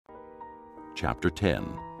Chapter 10.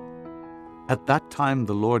 At that time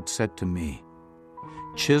the Lord said to me,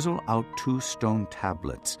 "Chisel out 2 stone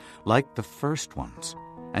tablets, like the first ones,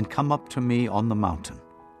 and come up to me on the mountain.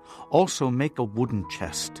 Also make a wooden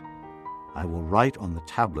chest. I will write on the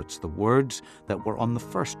tablets the words that were on the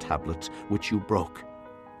first tablets which you broke.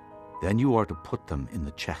 Then you are to put them in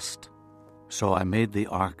the chest." So I made the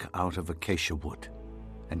ark out of acacia wood,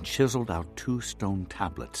 and chiseled out 2 stone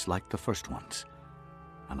tablets like the first ones.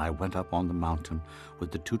 And I went up on the mountain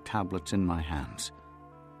with the 2 tablets in my hands.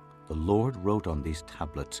 The Lord wrote on these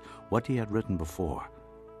tablets what he had written before,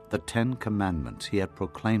 the 10 commandments he had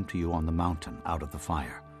proclaimed to you on the mountain out of the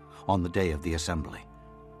fire, on the day of the assembly.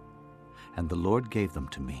 And the Lord gave them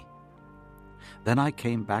to me. Then I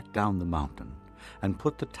came back down the mountain and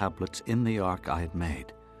put the tablets in the ark I had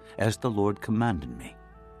made, as the Lord commanded me.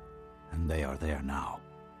 And they are there now.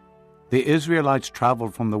 The Israelites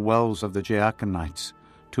traveled from the wells of the Jaakanites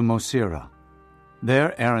to Mosera.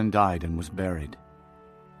 There Aaron died and was buried,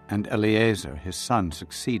 and Eleazar his son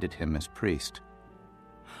succeeded him as priest.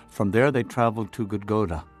 From there they traveled to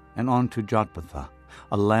Gudgoda and on to Jotbathah,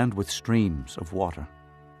 a land with streams of water.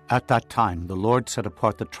 At that time the Lord set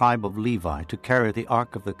apart the tribe of Levi to carry the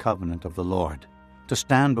ark of the covenant of the Lord, to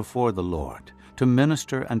stand before the Lord, to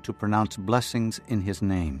minister and to pronounce blessings in his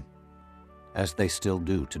name, as they still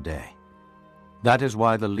do today. That is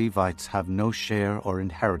why the Levites have no share or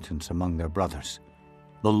inheritance among their brothers.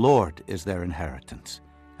 The Lord is their inheritance,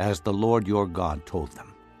 as the Lord your God told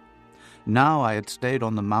them. Now I had stayed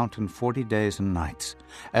on the mountain 40 days and nights,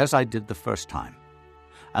 as I did the first time.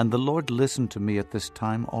 And the Lord listened to me at this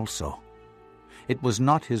time also. It was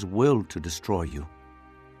not his will to destroy you.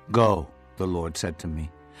 "Go," the Lord said to me,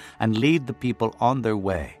 "and lead the people on their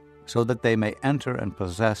way, so that they may enter and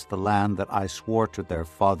possess the land that I swore to their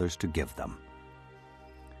fathers to give them."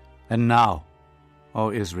 And now,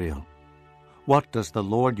 O Israel, what does the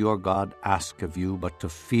Lord your God ask of you but to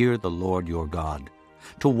fear the Lord your God,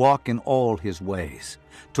 to walk in all his ways,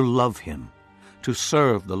 to love him, to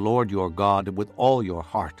serve the Lord your God with all your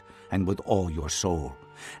heart and with all your soul,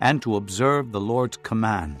 and to observe the Lord's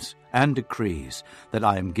commands and decrees that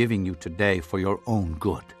I am giving you today for your own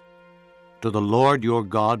good? To the Lord your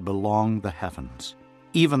God belong the heavens,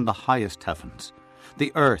 even the highest heavens,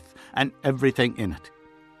 the earth and everything in it.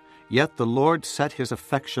 Yet the Lord set his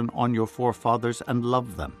affection on your forefathers and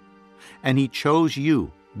loved them, and he chose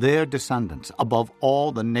you, their descendants, above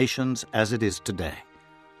all the nations as it is today.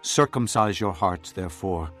 Circumcise your hearts,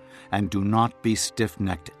 therefore, and do not be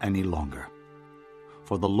stiff-necked any longer.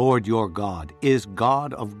 For the Lord your God is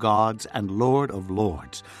God of gods and Lord of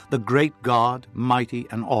lords, the great God, mighty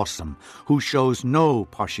and awesome, who shows no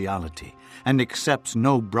partiality and accepts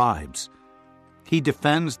no bribes. He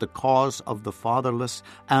defends the cause of the fatherless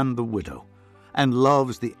and the widow, and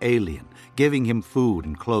loves the alien, giving him food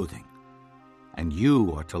and clothing. And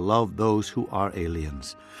you are to love those who are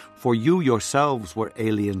aliens, for you yourselves were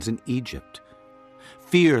aliens in Egypt.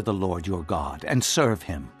 Fear the Lord your God and serve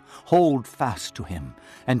him. Hold fast to him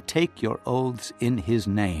and take your oaths in his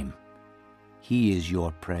name. He is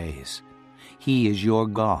your praise. He is your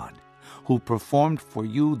God, who performed for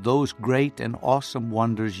you those great and awesome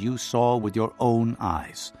wonders you saw with your own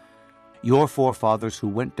eyes. Your forefathers who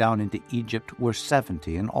went down into Egypt were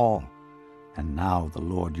 70 in all. And now the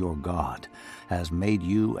Lord your God has made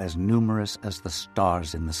you as numerous as the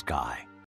stars in the sky.